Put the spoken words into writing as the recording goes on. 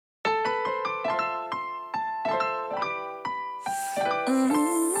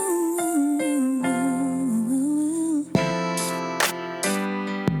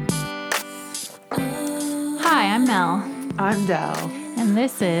I'm Del. And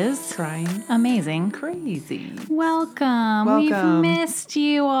this is Crying Amazing Crazy. Welcome. We've missed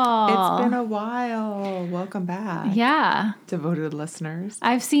you all. It's been a while. Welcome back. Yeah. Devoted listeners.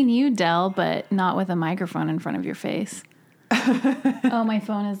 I've seen you, Del, but not with a microphone in front of your face. Oh, my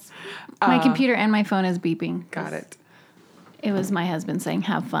computer and my phone is beeping. Got it. It was my husband saying,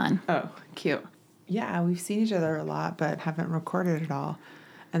 have fun. Oh, cute. Yeah, we've seen each other a lot, but haven't recorded at all.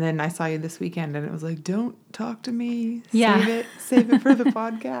 And then I saw you this weekend, and it was like, don't talk to me. Yeah. Save it for the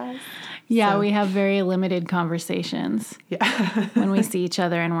podcast. Yeah, we have very limited conversations. Yeah. when we see each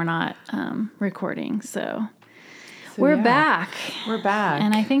other and we're not recording. So we're back. We're back.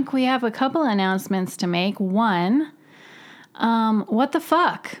 And I think we have a couple announcements to make. One, what the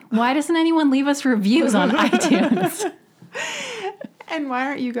fuck? Why doesn't anyone leave us reviews on iTunes? And why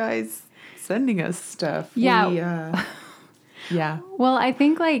aren't you guys sending us stuff? Yeah. Yeah. Well, I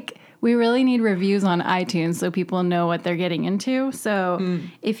think we really need reviews on iTunes so people know what they're getting into. So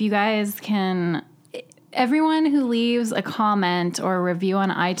if you guys can, everyone who leaves a comment or a review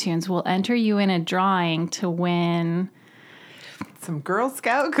on iTunes will enter you in a drawing to win some Girl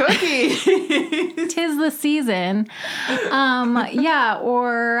Scout cookies. 'Tis the season. Yeah,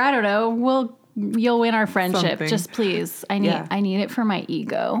 or I don't know, you'll win our friendship. Something. Just please. I need it for my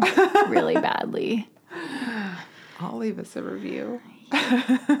ego really badly. I'll leave us a review.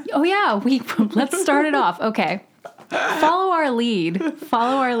 Oh yeah, let's start it off. Okay. Follow our lead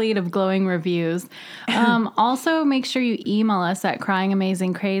of glowing reviews. Also, make sure you email us at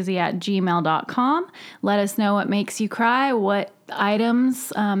cryingamazingcrazy@gmail.com. Let us know what makes you cry, what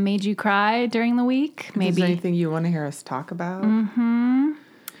items made you cry during the week. Maybe is there anything you want to hear us talk about?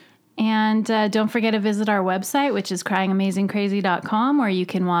 And don't forget to visit our website, which is cryingamazingcrazy.com, where you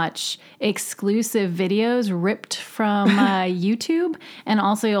can watch exclusive videos ripped from YouTube. And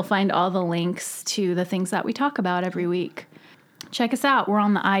also you'll find all the links to the things that we talk about every week. Check us out. We're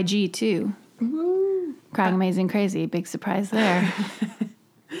on the IG too. Woo. Crying Amazing Crazy. Big surprise there.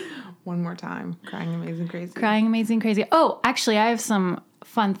 One more time. Crying Amazing Crazy. Crying Amazing Crazy. Oh, actually, I have some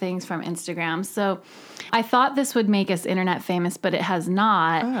fun things from Instagram. So I thought this would make us internet famous, but it has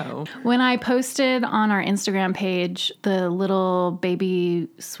not. Oh. When I posted on our Instagram page the little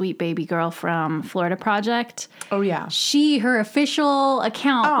sweet baby girl from Florida Project. Oh, yeah. Her official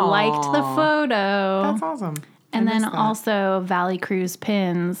account liked the photo. That's awesome. And then also Valley Cruise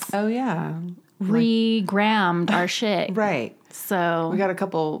Pins. Oh, yeah. Re-grammed our shit. Right. So we got a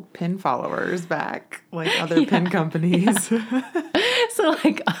couple pin followers back, like other pin companies. Yeah. So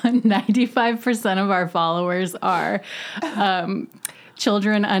 95% of our followers are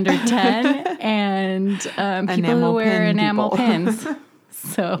children under 10 and people who wear enamel pins.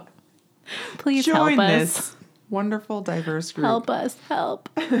 So please join help us. This wonderful, diverse group. Help us. Help.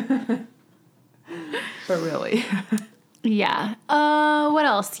 But really. Yeah. What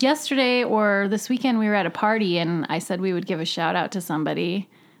else? Yesterday or this weekend we were at a party and I said we would give a shout out to somebody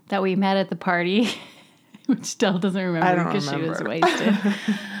that we met at the party, which Del doesn't remember because she was wasted.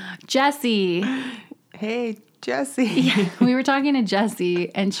 Jessie. Hey, Jessie. Yeah, we were talking to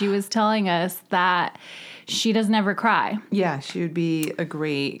Jessie and she was telling us that she doesn't ever cry. Yeah, she would be a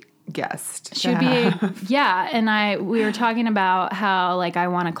great guest. She would be, and we were talking about how I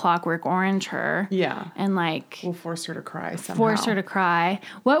want to Clockwork Orange her. Yeah. And we'll force her to cry somehow. Force her to cry.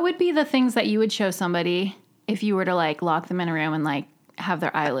 What would be the things that you would show somebody if you were to lock them in a room and have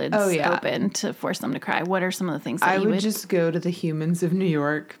their eyelids open to force them to cry? What are some of the things that you would? I would just go to the Humans of New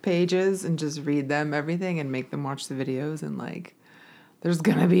York pages and just read them everything and make them watch the videos and there's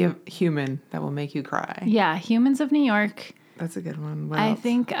going to be a human that will make you cry. Yeah, Humans of New York. That's a good one. What I else?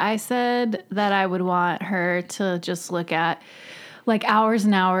 think I said that I would want her to just look at hours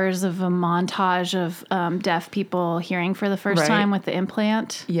and hours of a montage of deaf people hearing for the first time with the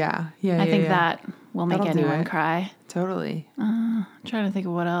implant. Yeah. I think that will make anyone cry. Totally. I'm trying to think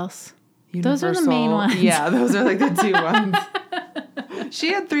of what else. Universal. Those are the main ones. Yeah, those are the 2 ones.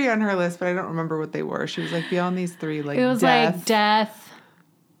 She had 3 on her list, but I don't remember what they were. She was beyond these 3, it was death,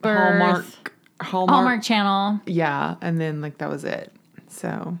 birth, Hallmark Channel. Yeah, and then that was it.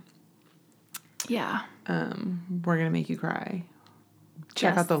 So, yeah. We're gonna make you cry.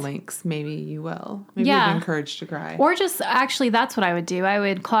 Check out the links. Maybe you will. Maybe you'll be encouraged to cry. Or just actually, that's what I would do. I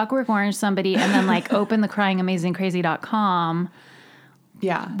would Clockwork Orange somebody and then open the cryingamazingcrazy.com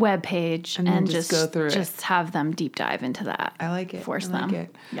webpage and just go through it. Just have them deep dive into that. I like it. Force them.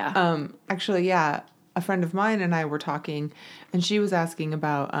 It. Yeah. Actually, a friend of mine and I were talking, and she was asking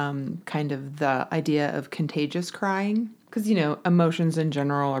about kind of the idea of contagious crying. Because, emotions in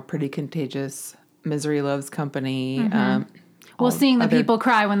general are pretty contagious. Misery loves company. Well, seeing the other- people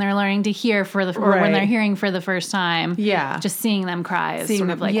cry when they're learning to hear or when Right. they're hearing for the first time. Yeah. Just seeing them cry is seeing sort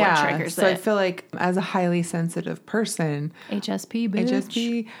of them- like what triggers so I it. feel like as a highly sensitive person, HSP, bitch.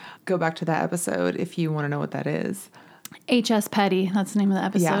 HSP, go back to that episode if you want to know what that is. HS Petty. That's the name of the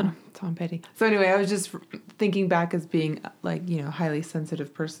episode. Yeah, Tom Petty. So anyway, I was just thinking back as being like, highly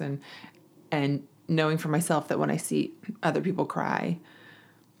sensitive person and knowing for myself that when I see other people cry,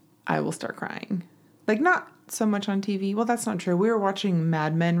 I will start crying. Like not so much on TV. Well, that's not true. We were watching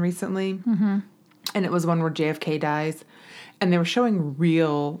Mad Men recently, and it was one where JFK dies, and they were showing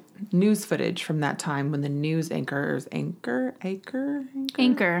real news footage from that time when the news the news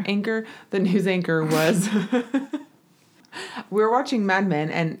anchor was. We were watching Mad Men,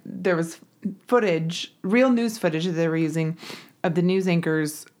 and there was real news footage that they were using of the news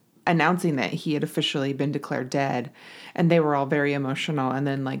anchors announcing that he had officially been declared dead. And they were all very emotional and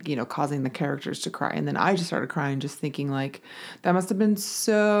then, causing the characters to cry. And then I just started crying, just thinking, that must have been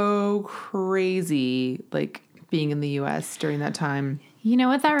so crazy, being in the U.S. during that time. You know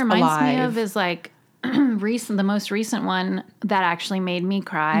what that reminds me Alive. of is the most recent one that actually made me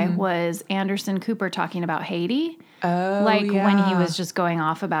cry was Anderson Cooper talking about Haiti. Oh, when he was just going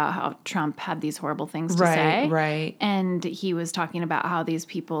off about how Trump had these horrible things to say. Right. And he was talking about how these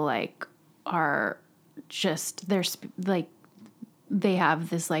people are just, they have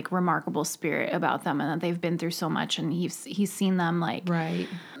this remarkable spirit about them and that they've been through so much. And he's seen them Right.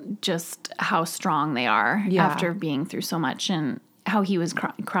 just how strong they are after being through so much, and how he was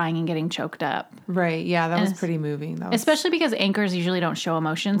crying and getting choked up. Right. Yeah, that was pretty moving. Especially because anchors usually don't show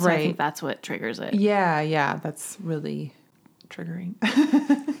emotions. So I Right. think that's what triggers it. Yeah, that's really triggering.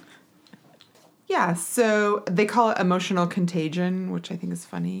 Yeah, so they call it emotional contagion, which I think is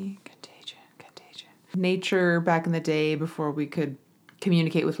funny. Contagion. Nature back in the day, before we could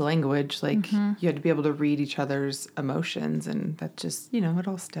communicate with language, you had to be able to read each other's emotions, and that just, it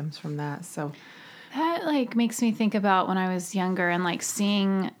all stems from that. So That makes me think about when I was younger and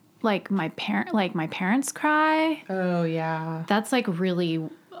seeing my parents cry. Oh yeah. That's really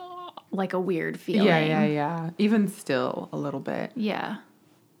a weird feeling. Yeah. Even still a little bit. Yeah.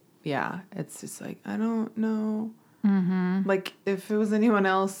 Yeah. It's just I don't know. Mm-hmm. If it was anyone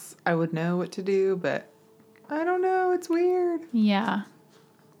else, I would know what to do, but I don't know. It's weird. Yeah.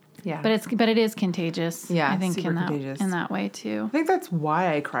 Yeah. But it is contagious. Yeah, I think super contagious. in that way too. I think that's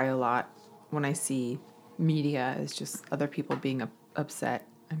why I cry a lot when I see media, is just other people being upset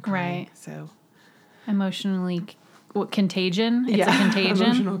and crying. Right. So emotionally, contagion? It's a contagion.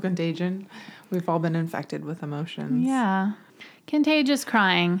 Emotional contagion. We've all been infected with emotions. Yeah. Contagious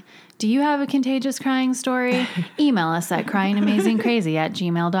crying. Do you have a contagious crying story? Email us at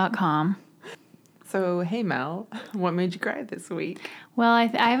cryingamazingcrazy@gmail.com. So, hey Mel, what made you cry this week? Well, I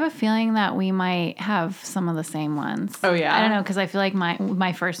have a feeling that we might have some of the same ones. Oh, yeah? I don't know, because I feel like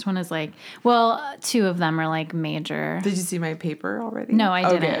my first one is two of them are major. Did you see my paper already? No, I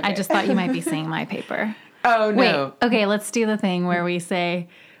didn't. Okay. I just thought you might be seeing my paper. Oh, Wait, no. okay, let's do the thing where we say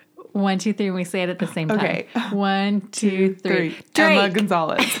 1, 2, 3, and we say it at the same time. Okay. 1, 2, 3. Emma Drake.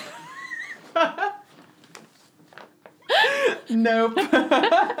 Gonzalez. Nope.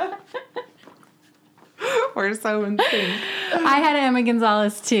 We're so in sync. I had Emma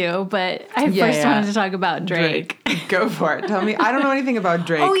Gonzalez too, but I first wanted to talk about Drake. Go for it. Tell me. I don't know anything about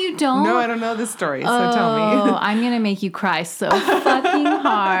Drake. Oh, you don't? No, I don't know the story, so tell me. Oh, I'm going to make you cry so fucking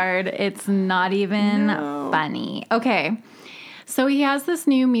hard. It's not even funny. Okay. So he has this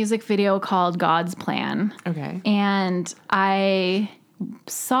new music video called God's Plan. Okay. And I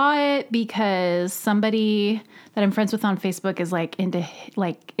saw it because somebody that I'm friends with on Facebook is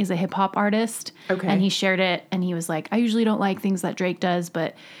is a hip hop artist. Okay. And he shared it and he was like, I usually don't like things that Drake does,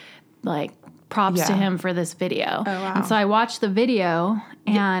 but props to him for this video. Oh, wow. And so I watched the video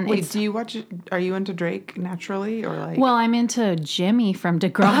and Wait, do you watch it? Are you into Drake naturally or well, I'm into Jimmy from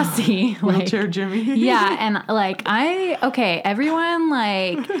Degrassi. Wheelchair Jimmy? Yeah, and everyone,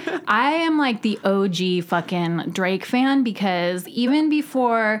 I am the OG fucking Drake fan because even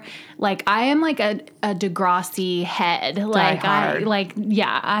before, I am a Degrassi head.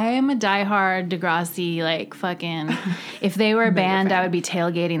 I am a diehard Degrassi, fucking, if they were a band, I would be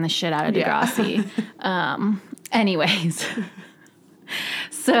tailgating the shit out of Degrassi. Anyways.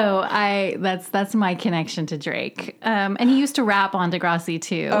 So that's my connection to Drake. And he used to rap on Degrassi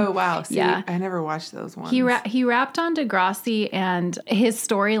too. Oh wow! See, yeah. I never watched those ones. He rapped on Degrassi, and his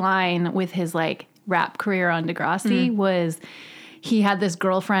storyline with his rap career on Degrassi was he had this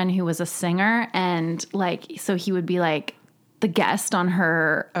girlfriend who was a singer, and so he would be the guest on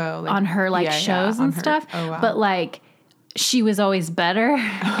her shows and stuff. Oh, wow. But she was always better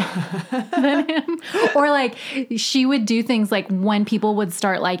than him. Or like she would do things like when people would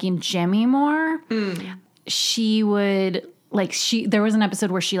start liking Jimmy more, she would there was an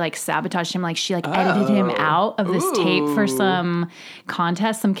episode where she like sabotaged him, like she like edited him out of this tape for some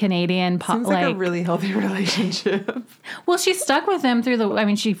contest, some Canadian pop. Seems like a really healthy relationship. Well, she stuck with him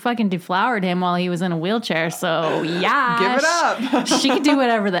she fucking deflowered him while he was in a wheelchair. So yeah, give it up. She can do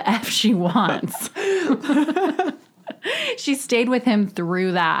whatever the F she wants. She stayed with him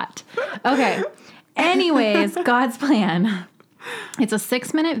through that. Okay. Anyways, God's plan. It's a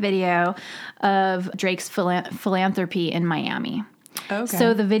 6-minute video of Drake's philanthropy in Miami. Okay.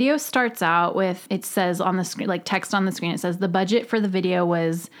 So the video starts out with, it says on the screen, like text on the screen, it says the budget for the video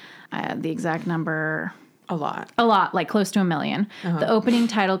was the exact number. A lot, like close to $1 million. The opening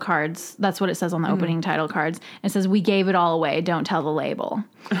title cards, that's what it says on the opening title cards. It says, "We gave it all away. Don't tell the label."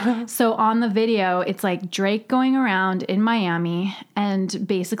 So on the video, it's like Drake going around in Miami and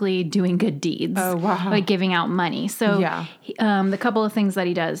basically doing good deeds. Oh, wow. Like giving out money. So Yeah. The couple of things that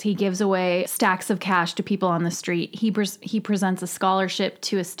he does, he gives away stacks of cash to people on the street. He presents a scholarship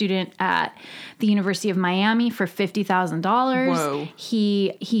to a student at the University of Miami for $50,000. Whoa.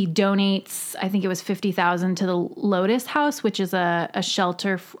 He donates, I think it was $50,000 to the Lotus House, which is a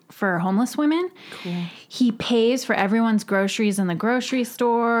shelter for homeless women. Cool. He pays for everyone's groceries in the grocery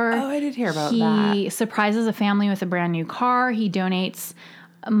store. Oh, I did hear about that. He surprises a family with a brand new car. He donates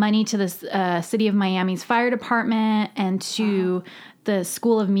money to the City of Miami's fire department and to the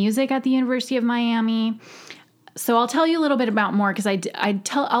School of Music at the University of Miami. So I'll tell you a little bit about more because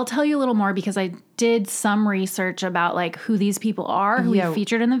I'll tell you a little more because I did some research about like who these people are who he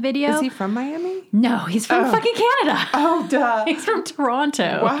featured in the video. Is he from Miami? No, he's from fucking Canada. Oh, duh. He's from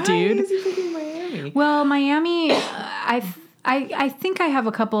Toronto, Why dude. is he picking Miami? Well, Miami, I think I have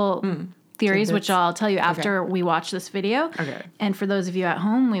a couple theories, Tidbits. which I'll tell you after we watch this video. Okay. And for those of you at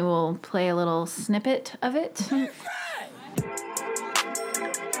home, we will play a little snippet of it.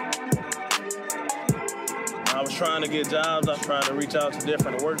 I was trying to get jobs. I was trying to reach out to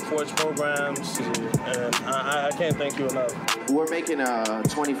different workforce programs, and I can't thank you enough. We're making a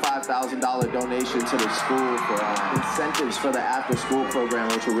 $25,000 donation to the school for incentives for the after-school program,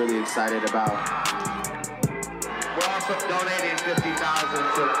 which we're really excited about. We're also donating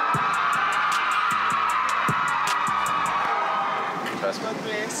 $50,000 to. Trust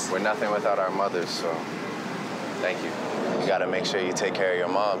me, we're nothing without our mothers, so thank you. You gotta make sure you take care of your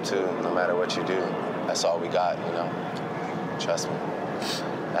mom too, no matter what you do. That's all we got, you know? Trust me.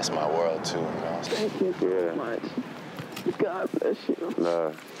 That's my world too, you know? Thank you so much. God bless you.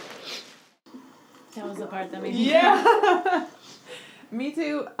 Love. That was the part that made me Yeah. Me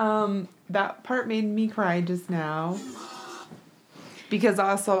too. That part made me cry just now. Because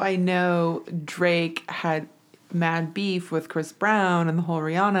also I know Drake had mad beef with Chris Brown and the whole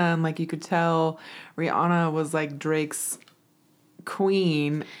Rihanna, and like you could tell Rihanna was like Drake's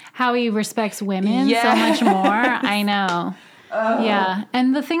queen. How he respects women Yes. so much more. I know. Yeah.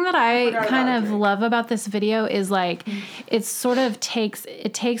 And the thing that I forgot kind about of Drake. love about this video is like it sort of takes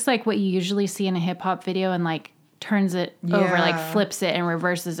like what you usually see in a hip hop video and like turns it over, like Yeah. flips it and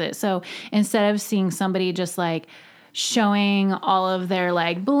reverses it. So instead of seeing somebody just like showing all of their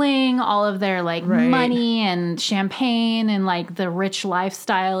like bling, all of their like Right. money and champagne and like the rich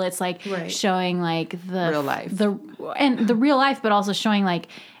lifestyle, it's like Right. showing like the Real life. the real life, but also showing like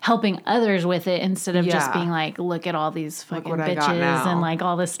helping others with it instead of just Yeah. being like, look at all these Look fucking what I got bitches now. and like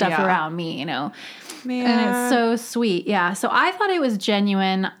all this stuff Yeah. around me, you know? Man. And it's so sweet. Yeah. So I thought it was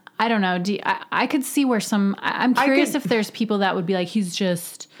genuine. I don't know. I could see where I'm curious if there's people that would be like, he's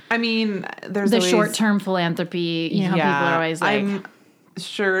just I mean, there's the always, short-term philanthropy. You know how people are always like, I'm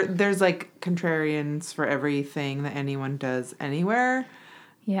sure there's like contrarians for everything that anyone does anywhere.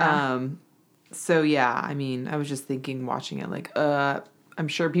 yeah. So yeah, I mean, I was just thinking watching it like, I'm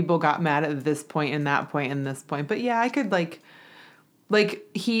sure people got mad at this point and that point and this point, but yeah, I could like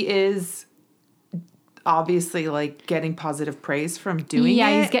he is obviously like getting positive praise from doing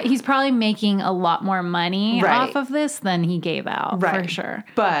it. He's probably making a lot more money Right. off of this than he gave out, for sure.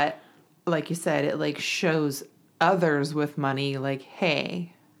 But like you said, it like shows others with money like,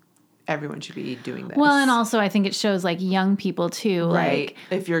 hey, everyone should be doing this. Well, and also I think it shows like young people too. right.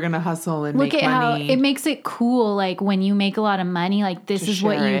 Like, If you're gonna hustle and look make at how money, it makes it cool. Like when you make a lot of money, like this To is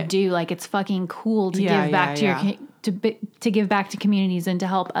what share you it. do. Like it's fucking cool to Yeah, give back yeah, to to give back to communities and to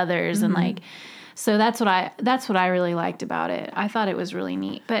help others and like. So that's what I really liked about it. I thought it was really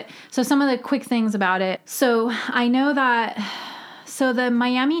neat. But so some of the quick things about it. So I know that. So the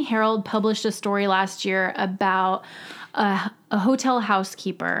Miami Herald published a story last year about a hotel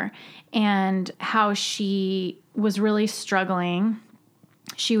housekeeper and how she was really struggling.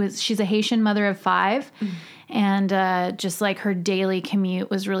 She's a Haitian mother of 5, and just like her daily commute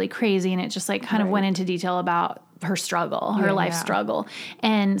was really crazy, and it just like kind of went into detail about her struggle, her life struggle.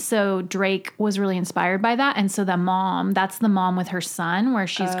 And so Drake was really inspired by that. And so that's the mom with her son where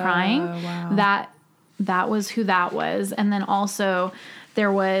she's crying. Wow. That was who that was. And then also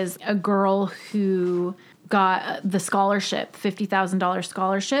there was a girl who got the scholarship, $50,000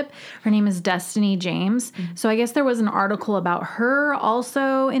 scholarship. Her name is Destiny James. So I guess there was an article about her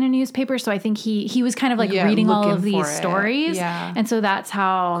also in a newspaper. So I think he was kind of like reading all of these stories. Yeah. And so that's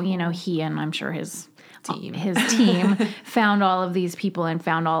how, he and I'm sure his team found all of these people and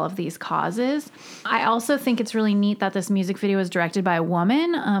found all of these causes. I also think it's really neat that this music video was directed by a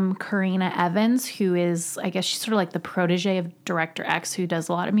woman, Karina Evans, who is, I guess she's sort of like the protege of Director X, who does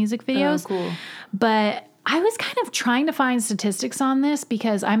a lot of music videos. Oh, cool. But I was kind of trying to find statistics on this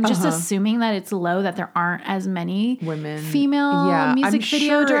because I'm just assuming that it's low, that there aren't as many female music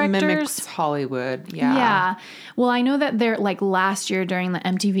video directors. It mimics Hollywood. Yeah. Well, I know that there, like last year during the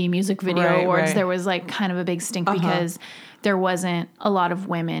MTV Music Video Awards, there was like kind of a big stink because there wasn't a lot of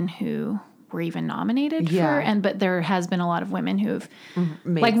women who were even nominated but there has been a lot of women who've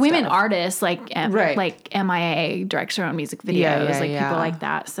like women artists, like MIA directs her own music videos, people like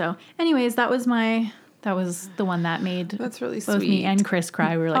that. So anyways, that was the one that made that's really both sweet. Me and Chris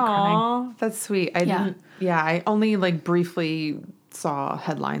cry. We were like crying. That's sweet. I only like briefly saw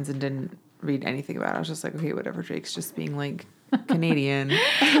headlines and didn't read anything about it. I was just like, okay, whatever. Drake's just being like Canadian.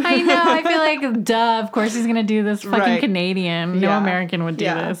 I know. I feel like, duh, of course he's going to do this fucking Canadian. No American would do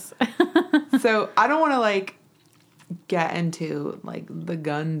this. So I don't want to like get into like the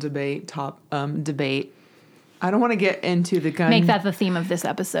gun debate debate. I don't want to get into the gun. Make that the theme of this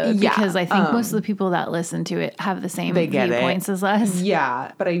episode because I think most of the people that listen to it have the same viewpoints as us.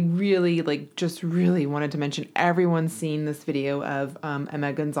 Yeah, but I really really wanted to mention everyone's seen this video of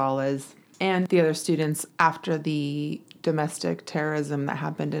Emma Gonzalez and the other students after the domestic terrorism that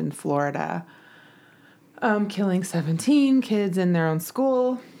happened in Florida, killing 17 kids in their own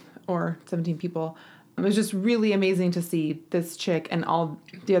school, or 17 people. It was just really amazing to see this chick and all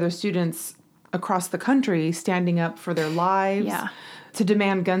the other students across the country standing up for their lives to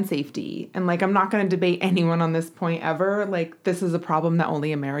demand gun safety. And like, I'm not going to debate anyone on this point ever. Like, this is a problem that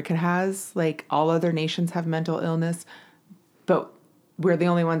only America has. Like, all other nations have mental illness, but we're the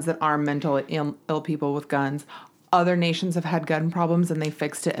only ones that are mental ill people with guns. Other nations have had gun problems and they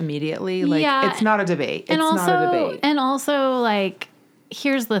fixed it immediately. Like, it's not a debate. It's not a debate. And also, like,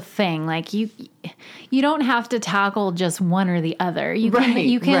 here's the thing, like you don't have to tackle just one or the other. You can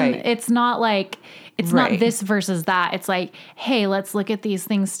it's not like it's not this versus that. It's like, hey, let's look at these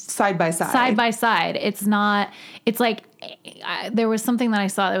things side by side. It's like there was something that I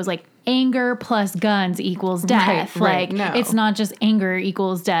saw that was like anger plus guns equals death. It's not just anger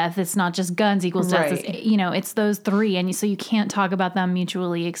equals death. It's not just guns equals death. It's those three, and so you can't talk about them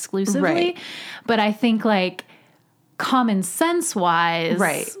mutually exclusively. But I think like common sense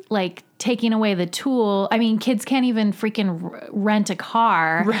wise, like taking away the tool. I mean, kids can't even freaking rent a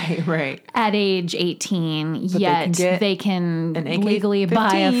car at age 18, but yet they can legally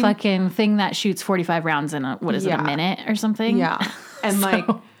buy a fucking thing that shoots 45 rounds in a minute or something. Yeah. And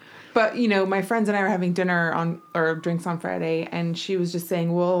but my friends and I were having dinner or drinks on Friday, and she was just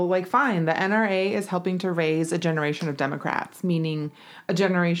saying, well, like, fine, the NRA is helping to raise a generation of Democrats, meaning a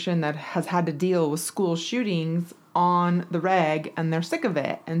generation that has had to deal with school shootings on the reg, and they're sick of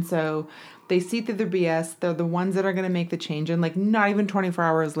it. And so they see through their BS. They're the ones that are going to make the change. And like, not even 24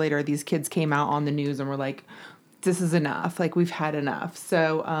 hours later, these kids came out on the news and were like, this is enough. Like, we've had enough.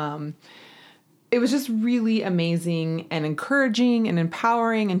 So, it was just really amazing and encouraging and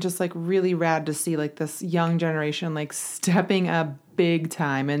empowering and just like really rad to see like this young generation like stepping up big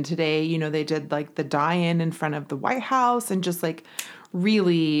time. And today, they did like the die-in in front of the White House, and just like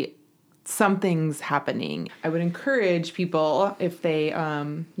really something's happening. I would encourage people, if they,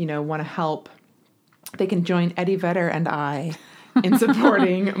 want to help, they can join Eddie Vedder and I in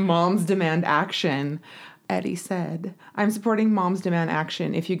supporting Moms Demand Action. Eddie said, I'm supporting Moms Demand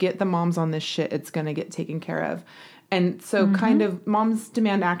Action. If you get the moms on this shit, it's going to get taken care of. And so kind of Moms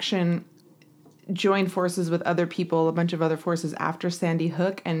Demand Action joined forces with other people, a bunch of other forces after Sandy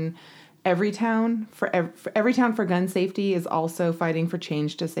Hook, and Everytown for gun safety is also fighting for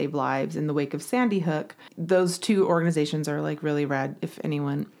change to save lives in the wake of Sandy Hook. Those two organizations are like really rad. If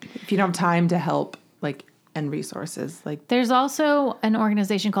you don't have time to help like and resources. Like, There's also an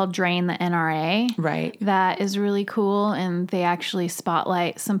organization called Drain the NRA. right. That is really cool, and they actually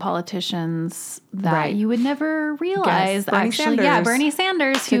spotlight some politicians that Right. you would never realize. Bernie actually, Sanders. Bernie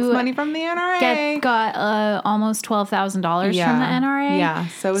Sanders, Gets who money from the NRA. got almost $12,000 from the NRA. Yeah,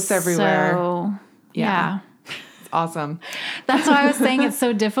 so it's everywhere. So, yeah. It's awesome. That's why I was saying it's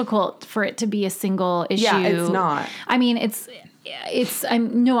so difficult for it to be a single issue. Yeah, it's not. I mean,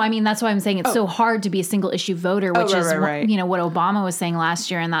 that's why I'm saying it's so hard to be a single issue voter, which is right. what Obama was saying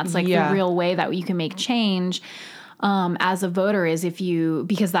last year, and that's like the real way that you can make change. As a voter is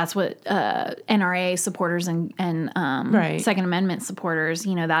because that's what NRA supporters and Second Amendment supporters,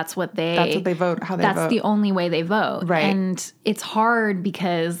 that's what they vote, how they vote. That's the only way they vote. Right. And it's hard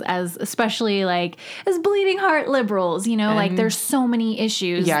because especially as bleeding heart liberals, like there's so many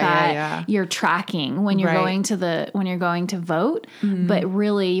issues that you're tracking when you're going to vote. Mm-hmm. But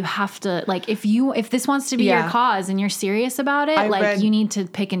really you have to, if this wants to be your cause and you're serious about it, you need to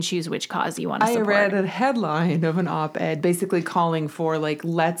pick and choose which cause you want to support. I read a headline of an op-ed basically calling for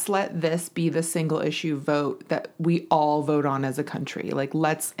let's let this be the single issue vote that we all vote on as a country.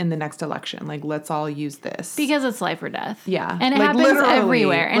 Let's in the next election, let's all use this because it's life or death. Yeah, and it happens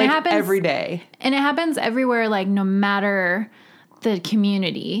everywhere, and it happens every day, and it happens everywhere. No matter the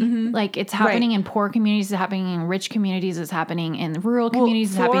community, it's happening in poor communities, it's happening in rich communities, it's happening in rural communities,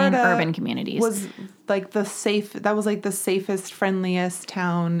 it's happening in urban communities. Was the safest, friendliest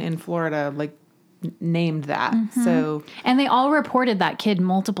town in Florida, named that. Mm-hmm. So, and they all reported that kid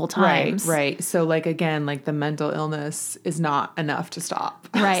multiple times. Right. So again, the mental illness is not enough to stop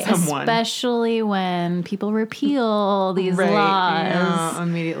someone. Especially when people repeal these laws. Yeah,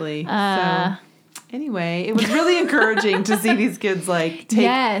 immediately. So anyway, it was really encouraging to see these kids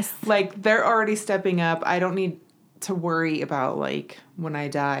they're already stepping up. I don't need to worry about when I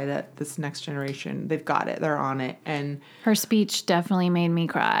die that this next generation, they've got it, they're on it. And her speech definitely made me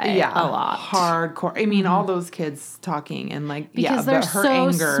cry a lot. Hardcore. I mean, all those kids talking and because they're her so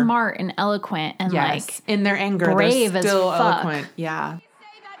anger, smart and eloquent and in their anger, brave they're still as fuck. Eloquent. Yeah.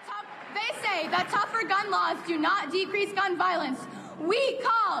 They say that tougher gun laws do not decrease gun violence. We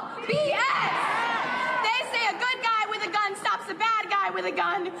call BS. They say a good guy with a gun stops a bad guy with a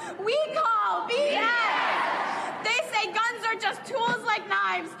gun. We call BS. They say guns are just tools like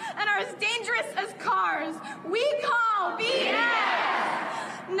knives and are as dangerous as cars. We call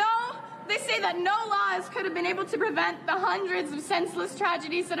BS. No, they say that no laws could have been able to prevent the hundreds of senseless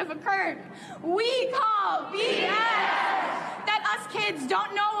tragedies that have occurred. We call BS. That us kids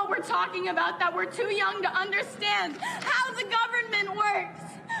don't know what we're talking about, that we're too young to understand how the government works.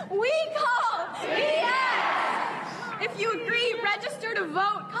 We call BS. If you agree, register to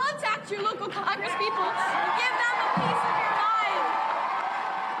vote. Contact your local congresspeople and give them a piece of your mind.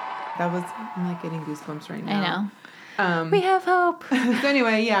 I'm getting goosebumps right now. I know. We have hope. So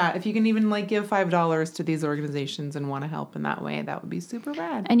anyway, if you can even give $5 to these organizations and want to help in that way, that would be super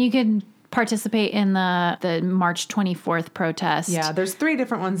rad. And you can participate in the March 24th protest. Yeah, there's 3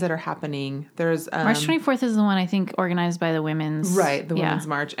 different ones that are happening. There's March 24th is the one I think organized by the women's. Right, the Women's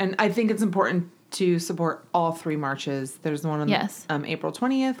March. And I think it's important to support all 3 marches. There's the one on April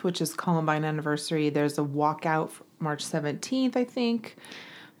 20th, which is Columbine anniversary. There's a walkout for March 17th, I think,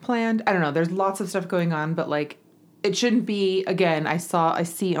 planned. I don't know. There's lots of stuff going on, but it shouldn't be, again, I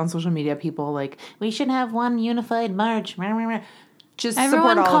see on social media people we should have one unified march. Just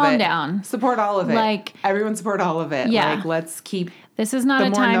everyone support all calm of it. down. Support all of it. Everyone support all of it. Yeah. Let's keep. This is not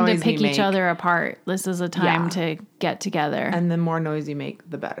a time to pick each other apart. This is a time to get together. And the more noise you make,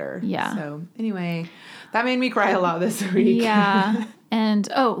 the better. Yeah. So anyway, that made me cry a lot this week. Yeah. And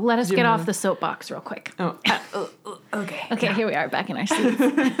let us get off the soapbox real quick. Okay. Okay, here we are back in our seats.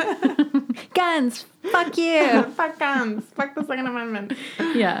 Guns. Fuck you. Fuck guns. Fuck the Second Amendment.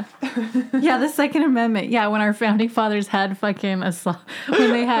 Yeah. Yeah, the Second Amendment. Yeah, when our founding fathers had when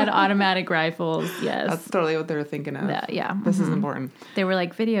they had automatic rifles. Yes. That's totally what they were thinking of. Yeah. This is important. They were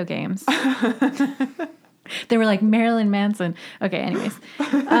like video games. They were like Marilyn Manson. Okay, anyways.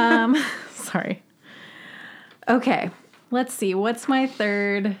 Sorry. Okay. Let's see. What's my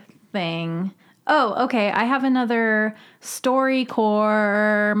third thing? Oh, okay. I have another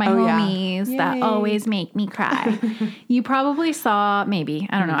StoryCorps, my homies that always make me cry. You probably saw, maybe,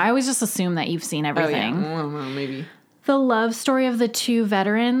 I don't know. I always just assume that you've seen everything. I don't know, maybe. The love story of the 2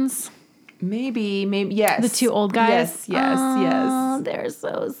 veterans. Maybe, yes. The 2 old guys. Yes. They're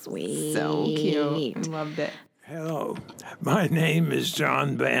so sweet. So cute. I loved it. Hello, my name is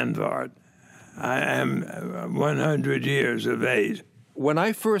John Banvard. I am 100 years of age. When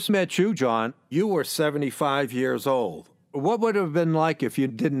I first met you, John, you were 75 years old. What would it have been like if you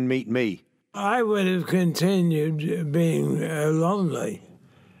didn't meet me? I would have continued being lonely.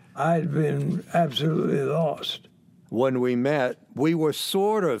 I'd been absolutely lost. When we met, we were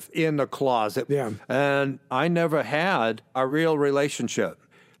sort of in the closet. Yeah. And I never had a real relationship.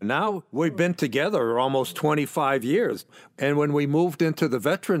 Now we've been together almost 25 years. And when we moved into the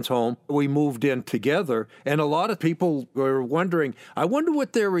veterans home, we moved in together. And a lot of people were wondering, I wonder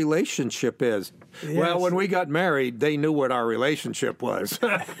what their relationship is. Yes. Well, when we got married, they knew what our relationship was.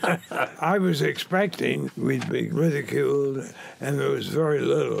 I was expecting we'd be ridiculed, and there was very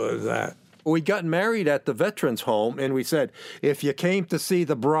little of that. We got married at the veterans home, and we said, if you came to see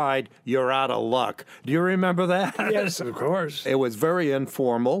the bride, you're out of luck. Do you remember that? Yes, of course. It was very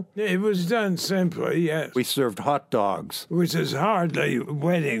informal. It was done simply, yes. We served hot dogs. Which is hardly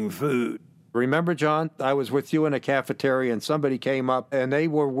wedding food. Remember, John, I was with you in a cafeteria, and somebody came up, and they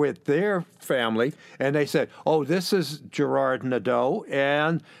were with their family, and they said, oh, this is Gerard Nadeau,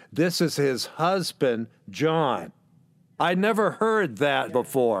 and this is his husband, John. I never heard that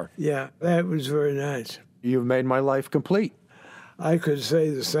before. Yeah, that was very nice. You've made my life complete. I could say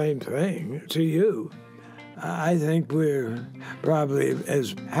the same thing to you. I think we're probably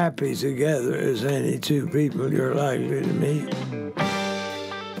as happy together as any two people you're likely to meet.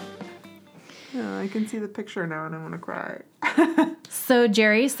 Oh, I can see the picture now and I want to cry. So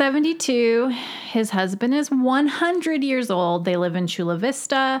Jerry's 72. His husband is 100 years old. They live in Chula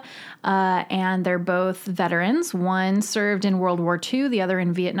Vista, and they're both veterans. One served in World War II, the other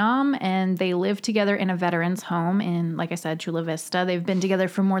in Vietnam, and they live together in a veterans home in, like I said, Chula Vista. They've been together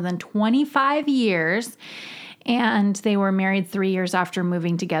for more than 25 years, and they were married 3 years after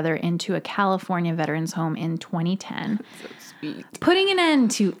moving together into a California veterans home in 2010. Putting an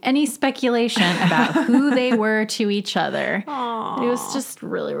end to any speculation about who they were to each other. Aww. It was just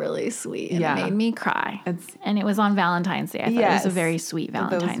really, really sweet. And it made me cry. And it was on Valentine's Day. I thought it was a very sweet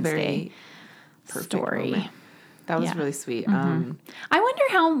Valentine's Day story. Moment. That was really sweet. Mm-hmm. I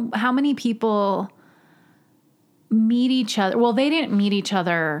wonder how many people meet each other. Well, they didn't meet each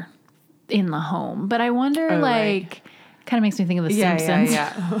other in the home, but I wonder, kind of makes me think of The Simpsons.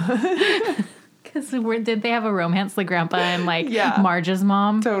 Yeah. Because did they have a romance, like Grandpa and Marge's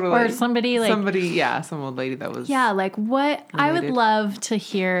mom? Totally. Or somebody some old lady that was what related. I would love to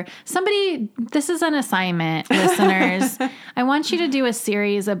hear this is an assignment, listeners. I want you to do a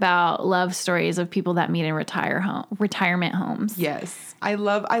series about love stories of people that meet in retirement homes. Yes. I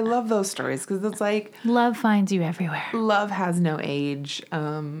love those stories because it's like love finds you everywhere. Love has no age.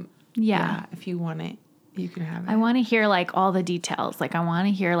 If you want it, you can have it. I want to hear all the details. I want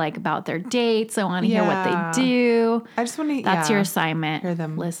to hear about their dates. I want to hear what they do. I just want to. That's your assignment. Hear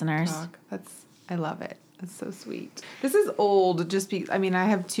them, listeners. Talk. I love it. It's so sweet. This is old. Just because I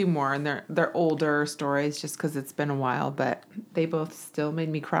have two more, and they're older stories, just because it's been a while. But they both still made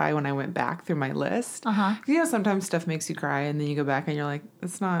me cry when I went back through my list. Sometimes stuff makes you cry, and then you go back and you're like,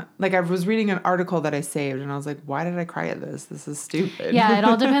 it's not. I was reading an article that I saved, and I was like, why did I cry at this? This is stupid. Yeah, it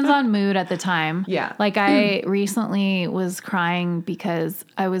all depends on mood at the time. Yeah. I recently was crying because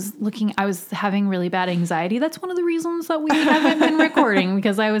I was having really bad anxiety. That's one of the reasons that we haven't been recording,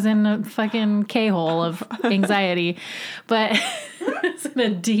 because I was in a fucking K-hole of anxiety, but it's in a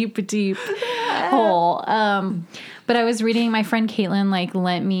deep hole. But I was reading, my friend Caitlin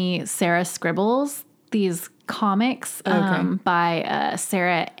lent me Sarah Scribbles, these comics by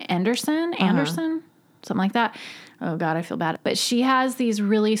Sarah Anderson, something like that. Oh God, I feel bad. But she has these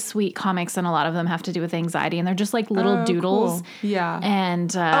really sweet comics, and a lot of them have to do with anxiety, and they're just little doodles. Cool. Yeah.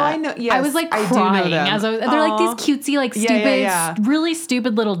 And I know. Yes, I was crying as they're these cutesy, stupid, really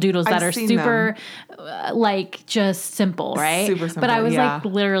stupid little doodles that are super, just simple, right? Super simple. But I was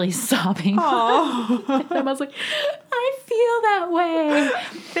literally sobbing. I was like, I feel that way.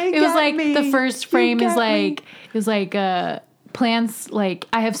 It was the first frame is plans,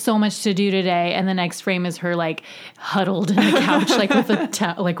 I have so much to do today, and the next frame is her huddled in the couch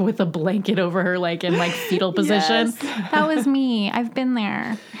with a blanket over her in fetal position. Yes. That was me. I've been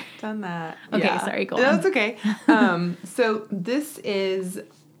there. Done that. Okay, sorry, go on. That's okay. So this is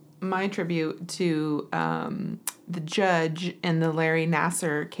my tribute to the judge in the Larry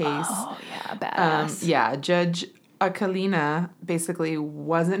Nassar case. Oh yeah, badass. Judge Akalina basically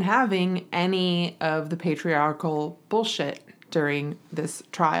wasn't having any of the patriarchal bullshit during this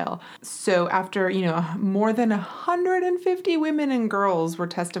trial. So after, more than 150 women and girls were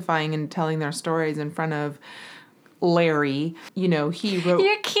testifying and telling their stories in front of Larry, he wrote...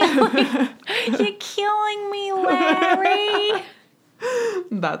 You're killing me, Larry!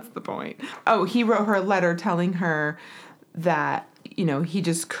 That's the point. Oh, he wrote her a letter telling her that, he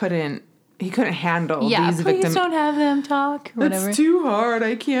just couldn't handle Yeah, these please victims. don't have them talk or whatever. It's too hard.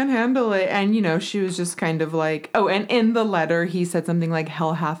 I can't handle it. And, you know, she was just kind of like, oh, and in the letter, he said something like,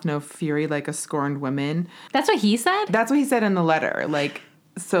 hell hath no fury like a scorned woman. That's what he said? That's what he said in the letter. Like,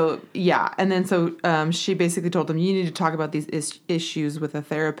 so, yeah. And then so she basically told him, you need to talk about these issues with a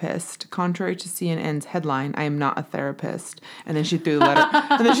therapist. Contrary to CNN's headline, I am not a therapist. And then she threw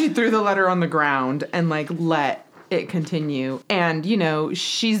the letter on the ground and like let it continue. And, you know,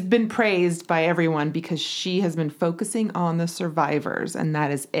 she's been praised by everyone because she has been focusing on the survivors, and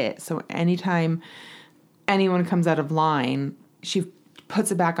that is it. So anytime anyone comes out of line, she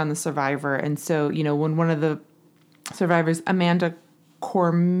puts it back on the survivor. And so, you know, when one of the survivors, Amanda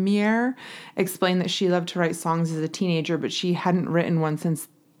Cormier, explained that she loved to write songs as a teenager, but she hadn't written one since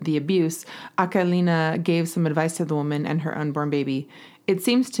the abuse, Akalina gave some advice to the woman and her unborn baby. It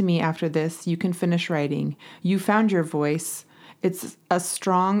seems to me after this, you can finish writing. You found your voice. It's a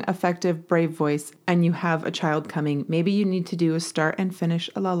strong, effective, brave voice, and you have a child coming. Maybe you need to do a start and finish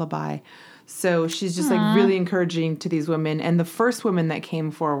a lullaby. So she's just like really encouraging to these women. And the first woman that came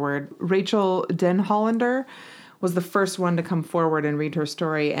forward, Rachel Denhollander, was the first one to come forward and read her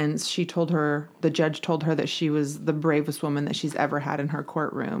story. And the judge told her that she was the bravest woman that she's ever had in her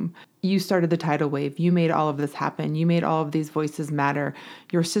courtroom. You started the tidal wave. You made all of this happen. You made all of these voices matter.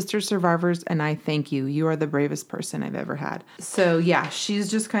 Your sister survivors, and I thank you. You are the bravest person I've ever had. So yeah, she's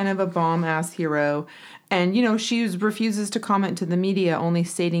just kind of a bomb-ass hero. And, you know, she refuses to comment to the media, only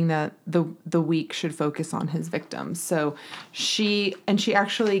stating that the weak should focus on his victims. So she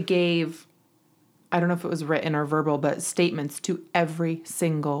actually gave, I don't know if it was written or verbal, but statements to every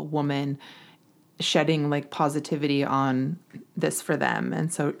single woman shedding like positivity on this for them.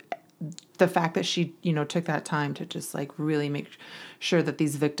 And so the fact that she, you know, took that time to just like really make sure that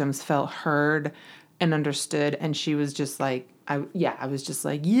these victims felt heard and understood. And she was just like, I was just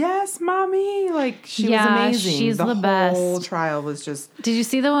like, yes, mommy. Like she was amazing. She's the best. The whole trial was just Did you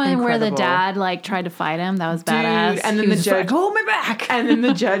see the one incredible. where the dad like tried to fight him? That was badass. And then the judge, like, hold me back. And then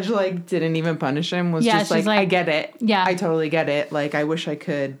the judge like didn't even punish him. Was just like, I get it. Yeah, I totally get it. Like I wish I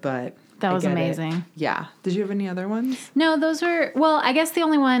could, but that was amazing. It. Yeah. Did you have any other ones? No, those were, well, I guess the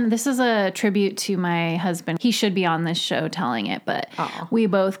only one, this is a tribute to my husband. He should be on this show telling it, but we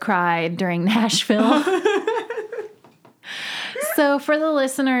both cried during Nashville. So for the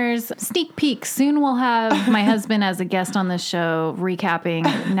listeners, sneak peek, soon we'll have my husband as a guest on this show recapping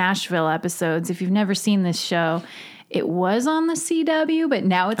Nashville episodes. If you've never seen this show, it was on the CW, but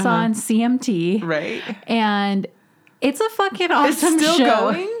now it's on CMT. Right. And it's a fucking awesome still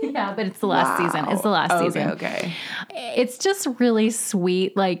show. Going? Yeah, but it's the last season. It's the last season. Okay. It's just really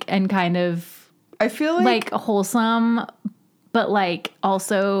sweet, like, and kind of, I feel like wholesome, but like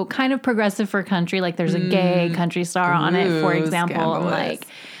also kind of progressive for country. Like there's a gay country star on it, for example. And like,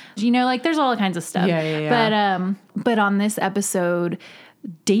 you know, like there's all kinds of stuff. Yeah. But on this episode,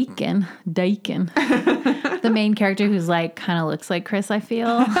 Dakin, the main character who's like kind of looks like Chris, I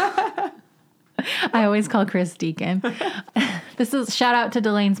feel. I always call Chris Deacon. This is shout out to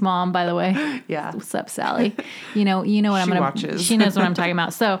Delane's mom, by the way. Yeah. What's up, Sally? You know what she watches. She knows what I'm talking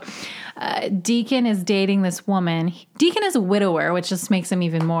about. So Deacon is dating this woman. Deacon is a widower, which just makes him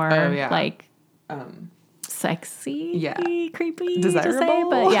even more like sexy, creepy, desirable. To say,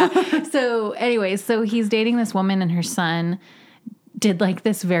 but yeah. So anyways, so he's dating this woman, and her son did like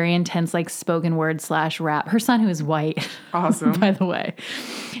this very intense like spoken word / rap. Her son, who is white, awesome, by the way,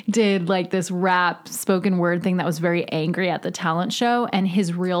 did like this rap spoken word thing that was very angry at the talent show, and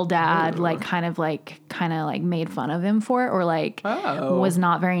his real dad like kind of made fun of him for it, or like was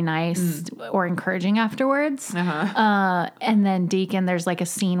not very nice or encouraging afterwards. And then Deacon, there's like a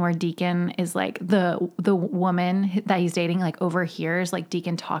scene where Deacon is like the woman that he's dating like overhears like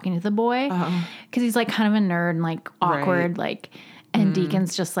Deacon talking to the boy because he's like kind of a nerd and like awkward like. And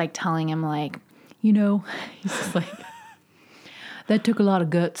Deacon's just like telling him like, you know, he's just like, that took a lot of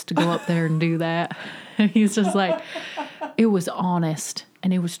guts to go up there and do that. And he's just like, it was honest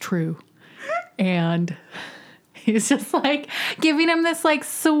and it was true. And he's just like giving him this like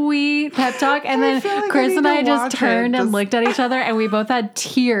sweet pep talk. And then like Chris and I just turned and looked at each other, and we both had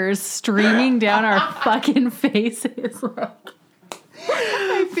tears streaming down our fucking faces.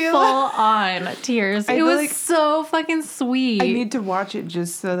 I feel full on tears. It was like so fucking sweet. I need to watch it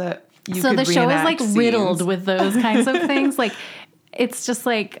just so that you so could the show is like scenes. Riddled with those kinds of things. Like it's just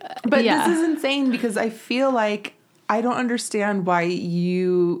like, but this is insane because I feel like I don't understand why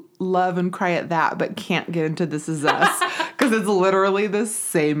you love and cry at that, but can't get into This Is Us. Because it's literally the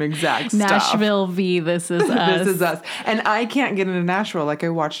same exact stuff. Nashville v. This Is Us. This Is Us. And I can't get into Nashville. Like, I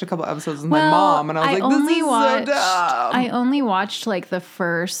watched a couple episodes with my mom, and I was like, this is so dumb. I only watched, like, the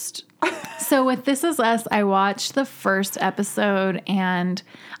first... So with This Is Us, I watched the first episode, and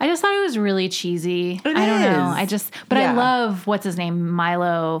I just thought it was really cheesy. I don't know. But I love, what's his name?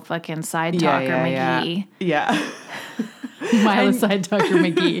 Milo fucking Side Talker McGee. Yeah. Milo Side Talker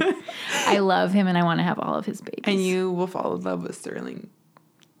McGee. I love him, and I want to have all of his babies. And you will fall in love with Sterling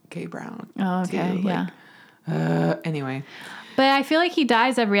K. Brown. Oh, okay, too. yeah. Anyway. But I feel like he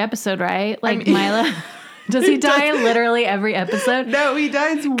dies every episode, right? Like, Milo... Does he die literally every episode? No, he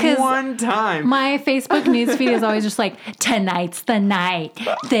dies one time. My Facebook newsfeed is always just like, tonight's the night.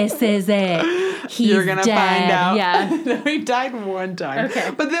 This is it. You're going to find out. Yeah. No, he died one time.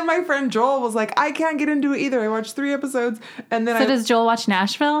 Okay. But then my friend Joel was like, I can't get into it either. I watched 3 episodes. And then does Joel watch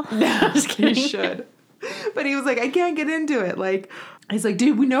Nashville? No, just kidding. He should. But he was like, I can't get into it. Like, he's like,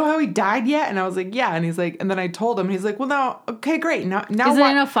 dude, we know how he died yet? And I was like, yeah. And he's like, and then I told him, he's like, well, no, okay, great. Now is it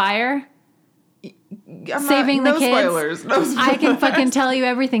in a fire? Saving the kids. Spoilers. No spoilers. I can fucking tell you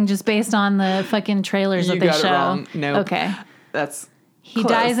everything just based on the fucking trailers that they got show. It wrong. No. Okay. That's He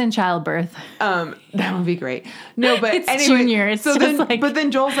dies in childbirth. That would be great. No, but it's anyway, Junior. It's so just then, like but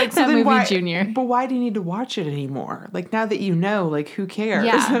then Joel's like, so that then movie why, Junior. But why do you need to watch it anymore? Like, now that you know, like, who cares?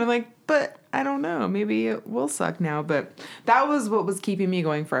 Yeah. And I'm like, but I don't know. Maybe it will suck now. But that was what was keeping me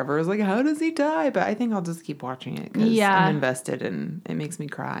going forever. I was like, how does he die? But I think I'll just keep watching it because I'm invested and it makes me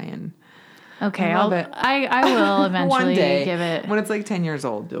cry. And okay, I love it. I will eventually one day, give it. When it's like 10 years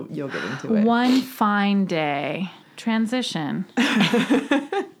old, you'll get into it. One fine day. Transition.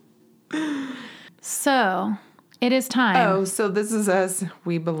 So, it is time. Oh, so This Is Us.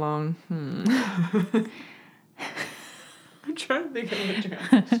 We belong. I'm trying to think of a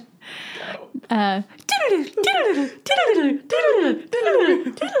transition.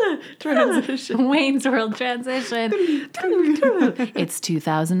 Transition. Wayne's World transition. It's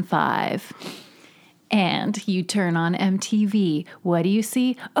 2005. And you turn on MTV. What do you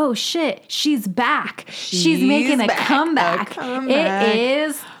see? Oh shit, she's back. She's making a comeback. It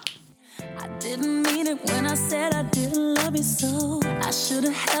is. I didn't mean it when I said I didn't love you so. I should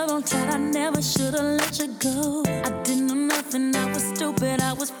have held on tight, I never should have let you go. I didn't know nothing, I was stupid,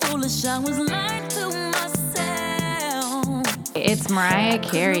 I was foolish, I was lying to myself. It's Mariah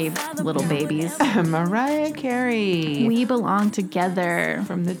Carey, little babies. Mariah Carey. We Belong Together.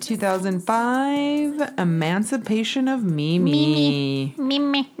 From the 2005 Emancipation of Mimi.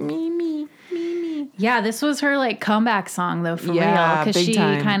 Mimi. Yeah, this was her like comeback song though, for real, because she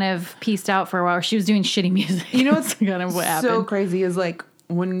time. kind of pieced out for a while. She was doing shitty music. You know what's kind of what happened. So crazy is like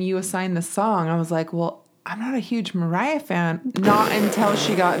when you assigned the song, I was like, well, I'm not a huge Mariah fan, not until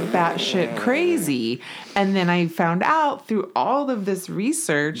she got batshit crazy. And then I found out through all of this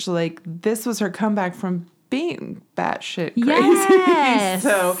research, like this was her comeback from being batshit crazy. Yes.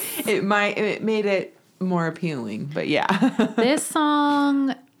 So it made it more appealing. But yeah. This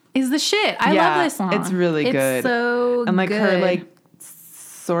song is the shit. I love this song. It's really good. It's so and like good. her like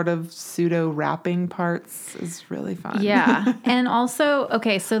sort of pseudo rapping parts is really fun. Yeah. And also,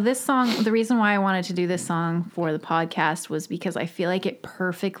 okay, so this song, the reason why I wanted to do this song for the podcast was because I feel like it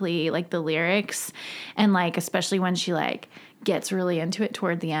perfectly, like the lyrics and like especially when she like gets really into it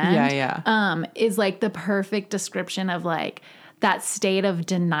toward the end. Yeah. Is like the perfect description of like that state of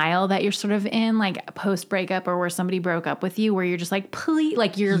denial that you're sort of in, like post breakup or where somebody broke up with you, where you're just like, please,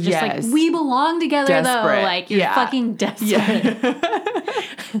 like you're just like, we belong together desperate. Though. Like you're fucking desperate.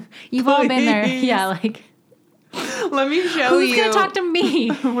 Yeah. You've all been there. Yeah. Like, let me show you. Who's going to talk to me?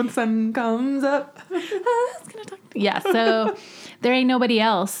 When the sun comes up. Who's going to talk to me? Yeah. So there ain't nobody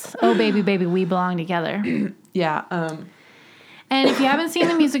else. Oh, baby, baby, we belong together. Yeah. And if you haven't seen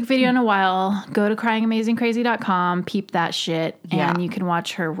the music video in a while, go to cryingamazingcrazy.com, peep that shit, and you can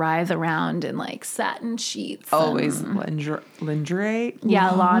watch her writhe around in like satin sheets. Always lingerie.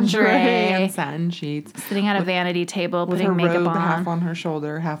 Yeah, lingerie. And satin sheets. Sitting at a vanity table, with putting her makeup robe on. half on her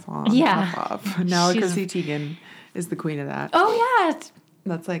shoulder, half on, half off. Now Chrissy Teigen is the queen of that. Oh, yeah.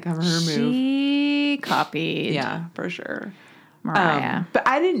 That's like her move. She copied. Yeah, for sure. Mariah. But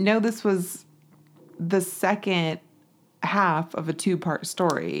I didn't know this was the second half of a 2-part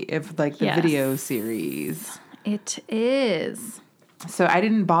story of like the video series. It is. So I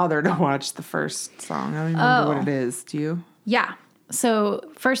didn't bother to watch the first song. I don't even remember what it is. Do you? Yeah. So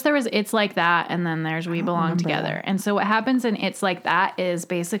first there was It's Like That, and then there's We Belong Together. And so what happens in It's Like That is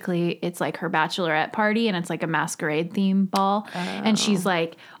basically it's like her bachelorette party, and it's like a masquerade theme ball. And she's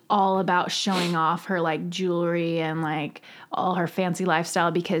like all about showing off her like jewelry and like all her fancy lifestyle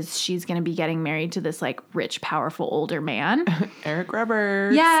because she's going to be getting married to this like rich, powerful older man. Eric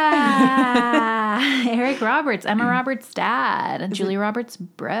Roberts. Yeah. Eric Roberts, Emma Roberts' dad, and Julia Roberts'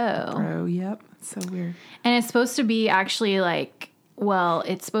 bro. Bro, yep. So weird. And it's supposed to be actually like, well,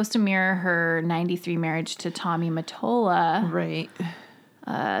 it's supposed to mirror her 93 marriage to Tommy Mottola. Right.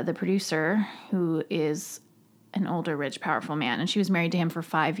 The producer, who is an older, rich, powerful man. And she was married to him for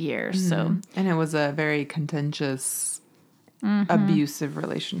 5 years. So, and it was a very contentious, abusive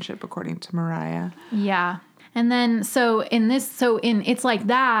relationship, according to Mariah. Yeah. And then, It's Like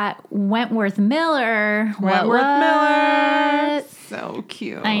That, Wentworth Miller. Miller. So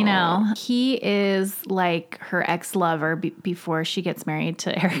cute. I know. He is like her ex-lover before she gets married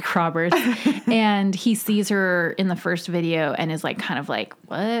to Eric Roberts. And he sees her in the first video and is like, kind of like,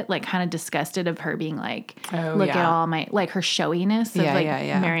 what? Like kind of disgusted of her being like, look at all my, like her showiness of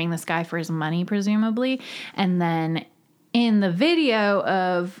marrying this guy for his money, presumably. And then in the video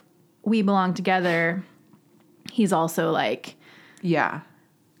of We Belong Together, he's also like,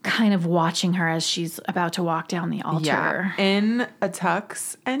 kind of watching her as she's about to walk down the altar. Yeah. In a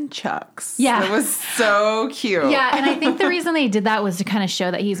tux and chucks. Yeah. It was so cute. Yeah, and I think the reason they did that was to kind of show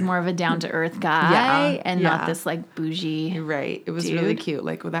that he's more of a down-to-earth guy and not this, like, bougie Right. It was dude. really cute.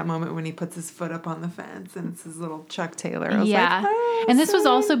 Like, with that moment when he puts his foot up on the fence and it's his little Chuck Taylor. I was like, oh, and this was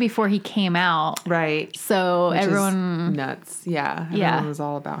also before he came out. Right. So which everyone... nuts. Yeah. Everyone was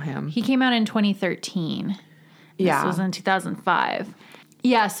all about him. He came out in 2013. This was in 2005.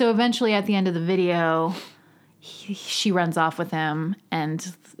 Yeah, so eventually at the end of the video, she runs off with him,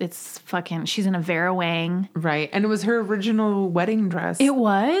 and it's fucking, she's in a Vera Wang. Right, and it was her original wedding dress. It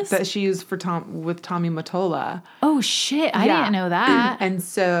was? That she used for with Tommy Mottola. Oh, shit, I didn't know that. And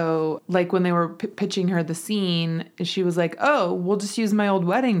so, like, when they were pitching her the scene, she was like, oh, we'll just use my old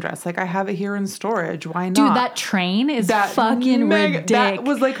wedding dress. Like, I have it here in storage. Why not? Dude, that train is fucking ridiculous. That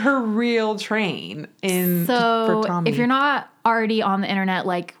was, like, her real train for Tommy. If you're not already on the internet,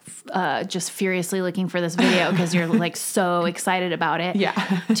 like, just furiously looking for this video because you're like so excited about it.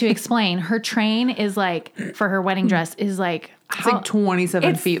 Yeah. To explain, her train is like, for her wedding dress, is like, it's like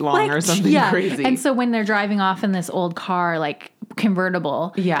 27 feet long or something crazy. And so when they're driving off in this old car, like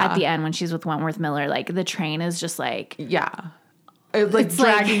convertible, Yeah. at the end when she's with Wentworth Miller, like the train is just like, yeah. It's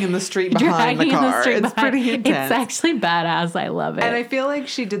dragging in the street behind the car. It's pretty intense. It's actually badass. I love it. And I feel like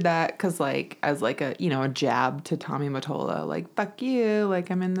she did that because, like, as like a, a jab to Tommy Mottola, like, fuck you, like,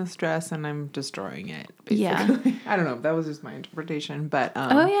 I'm in this dress and I'm destroying it. Basically. Yeah. I don't know. That was just my interpretation, but.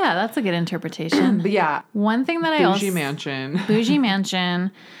 Oh yeah, that's a good interpretation. But yeah. One thing that Bougie Mansion. Bougie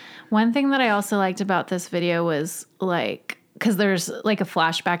Mansion. One thing that I also liked about this video was like, because there's like a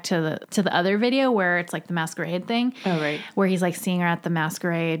flashback to the other video where it's like the masquerade thing. Oh, right. Where he's like seeing her at the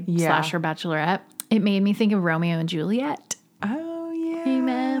masquerade / her bachelorette. It made me think of Romeo and Juliet. Oh, yeah.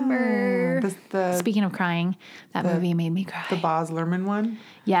 Remember? Speaking of crying, that movie made me cry. The Baz Luhrmann one?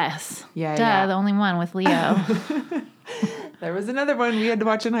 Yes. Yeah, Duh, the only one with Leo. There was another one we had to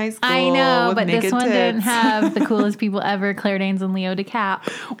watch in high school. I know, with but this one tits. didn't have the coolest people ever, Claire Danes and Leo DeCap.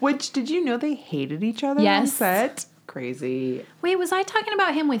 Which, did you know they hated each other on set? Crazy. Wait, was I talking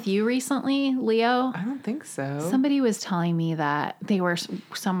about him with you recently, Leo? I don't think so. Somebody was telling me that they were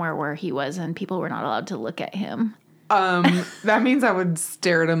somewhere where he was and people were not allowed to look at him. That means I would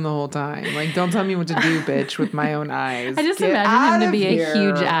stare at him the whole time. Like, don't tell me what to do, bitch, with my own eyes. I just imagine him to be a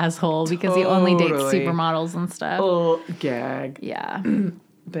huge asshole because he only dates supermodels and stuff. Oh, gag. Yeah.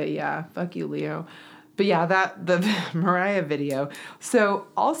 But yeah, fuck you, Leo. But yeah, the Mariah video. So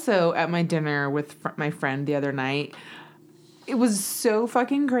also at my dinner with my friend the other night, it was so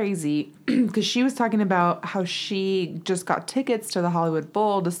fucking crazy because she was talking about how she just got tickets to the Hollywood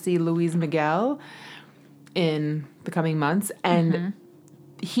Bowl to see Luis Miguel in the coming months. And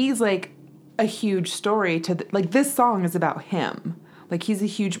he's like a huge story to like this song is about him. Like he's a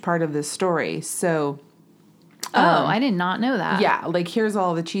huge part of this story. So I did not know that. Yeah, like here's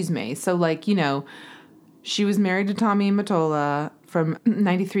all the chisme. So like, she was married to Tommy Mottola from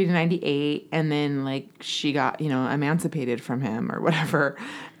 93 to 98, and then like she got, emancipated from him or whatever.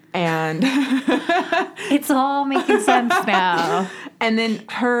 And it's all making sense now. And then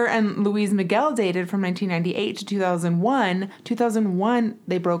her and Luis Miguel dated from 1998 to 2001. 2001,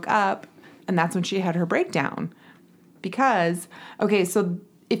 they broke up, and that's when she had her breakdown. Because, okay, so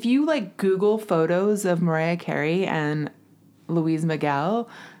if you like Google photos of Mariah Carey and Luis Miguel,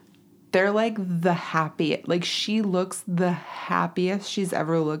 they're like the happiest. Like she looks the happiest she's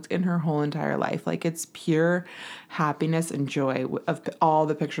ever looked in her whole entire life. Like it's pure happiness and joy of all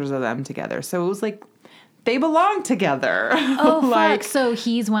the pictures of them together. So it was like they belong together. Oh, fuck. So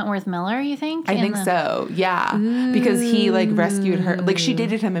he's Wentworth Miller, you think? I think so, yeah. Ooh. Because he, like, rescued her. Like, she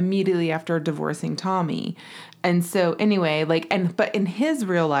dated him immediately after divorcing Tommy. And so, anyway, like, but in his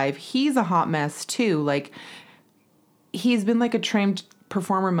real life, he's a hot mess, too. Like, he's been, like, a trained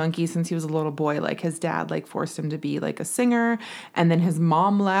performer monkey since he was a little boy. Like, his dad, like, forced him to be, like, a singer. And then his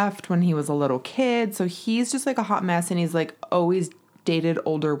mom left when he was a little kid. So he's just, like, a hot mess. And he's, like, always dated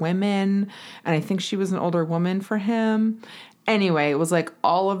older women, and I think she was an older woman for him. Anyway, it was like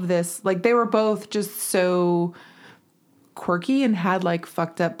all of this, like they were both just so quirky and had like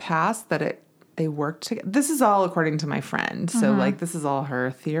fucked up past that they worked together. This is all according to my friend. So like this is all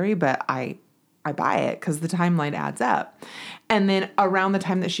her theory, but I buy it because the timeline adds up. And then around the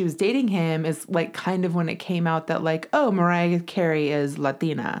time that she was dating him is like kind of when it came out that like, oh, Mariah Carey is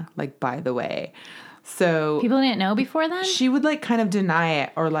Latina, like by the way. So people didn't know before then? She would like kind of deny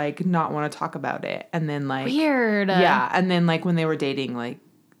it or like not want to talk about it. And then like weird. Yeah. And then like when they were dating, like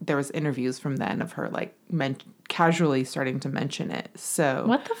there was interviews from then of her like casually starting to mention it. So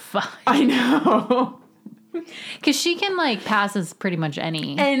what the fuck? I know. Because she can like pass as pretty much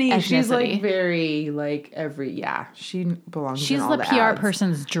any ethnicity. She's like very like she belongs. She's in all the the PR ads.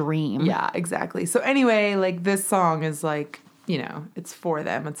 person's dream. Yeah, exactly. So anyway, like this song is like, you know, it's for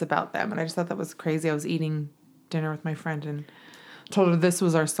them. It's about them. And I just thought that was crazy. I was eating dinner with my friend and told her this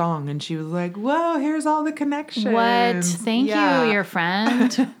was our song. And she was like, whoa, here's all the connections. What? Thank you, your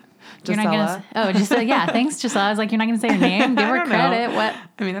friend. You're not gonna. Oh, Gisela. Yeah, thanks, Gisela. I was like, you're not gonna say her name. Give her credit. Know. What?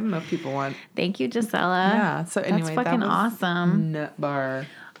 I mean, I don't know if people want. Thank you, Gisela. Yeah. So anyway, that's fucking awesome. Nut bar.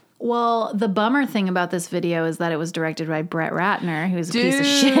 Well, the bummer thing about this video is that it was directed by Brett Ratner, who's a piece of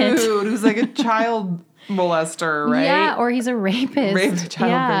shit. Dude, who's like a child molester, right? Yeah, or he's a rapist.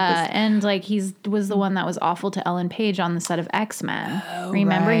 Child rapist. And like was the one that was awful to Ellen Page on the set of X-Men.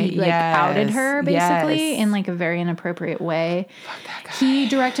 Remember, right. he like outed her basically in like a very inappropriate way. Fuck that guy. He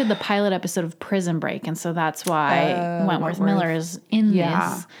directed the pilot episode of Prison Break, and so that's why Wentworth Miller is in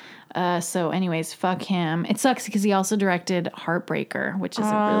this. So anyways, fuck him. It sucks because he also directed Heartbreaker, which is a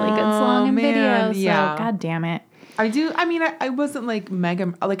really good song and video. So god damn it. I wasn't like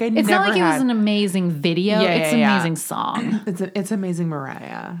mega, like It's not like it was an amazing video. It's an amazing song. It's amazing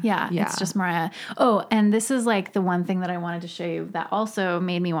Mariah. Yeah, it's just Mariah. Oh, and this is like the one thing that I wanted to show you that also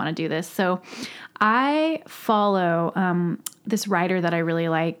made me want to do this. So I follow this writer that I really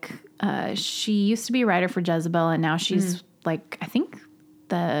like. She used to be a writer for Jezebel, and now she's like, I think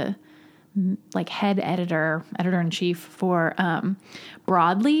the like head editor-in-chief for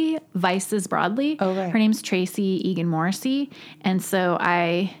Broadly, Vice's Broadly. Oh, right. Her name's Tracy Egan Morrissey. And so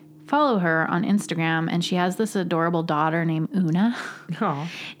I follow her on Instagram, and she has this adorable daughter named Una. Oh.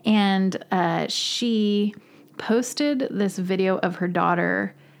 And she posted this video of her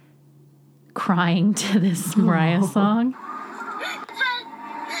daughter crying to this Mariah song.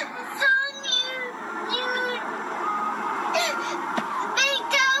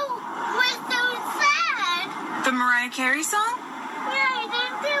 The Mariah Carey song? Yeah, I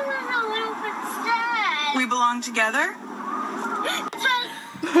think it was a little bit sad. We Belong Together?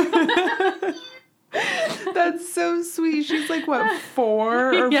 That's so sweet. She's like, what,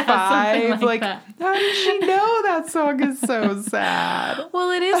 4 or 5? Like how does she know that song is so sad? Well,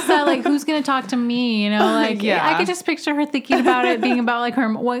 it is sad. Like, who's going to talk to me? You know, like, I could just picture her thinking about it being about, like,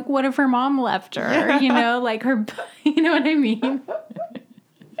 her, what if her mom left her? You know, like her, you know what I mean?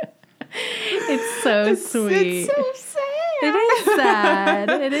 It's so sweet. It's so sad. It is sad.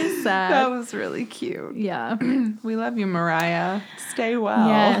 It is sad. That was really cute. Yeah. We love you, Mariah. Stay well.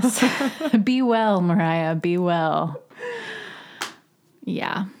 Yes. Be well, Mariah. Be well.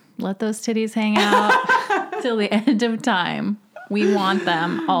 Yeah. Let those titties hang out till the end of time. We want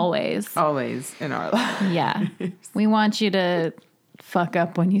them always. Always in our lives. Yeah. We want you to fuck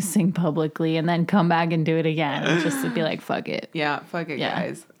up when you sing publicly and then come back and do it again. Just to be like, fuck it. Yeah, fuck it,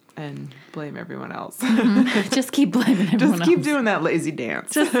 guys. And blame everyone else. Just keep blaming everyone else. Just keep doing that lazy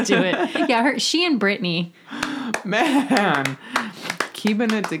dance. Just do it. Yeah, she and Britney. Man,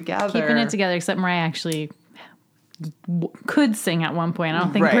 keeping it together. Keeping it together, except Mariah actually could sing at one point. I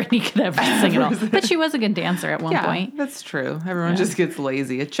don't think Britney could ever sing at all. But she was a good dancer at one point. That's true. Everyone just gets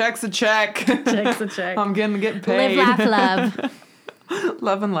lazy. A check's a check. Check's a check. I'm gonna get paid. Live, laugh, love.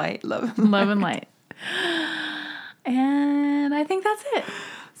 Love and light. Love and light. And I think that's it.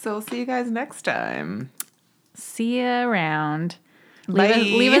 So we'll see you guys next time. See you around. Bye.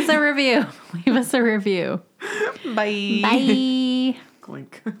 Leave us a review. Leave us a review. Bye. Bye.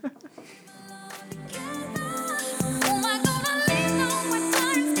 Clink.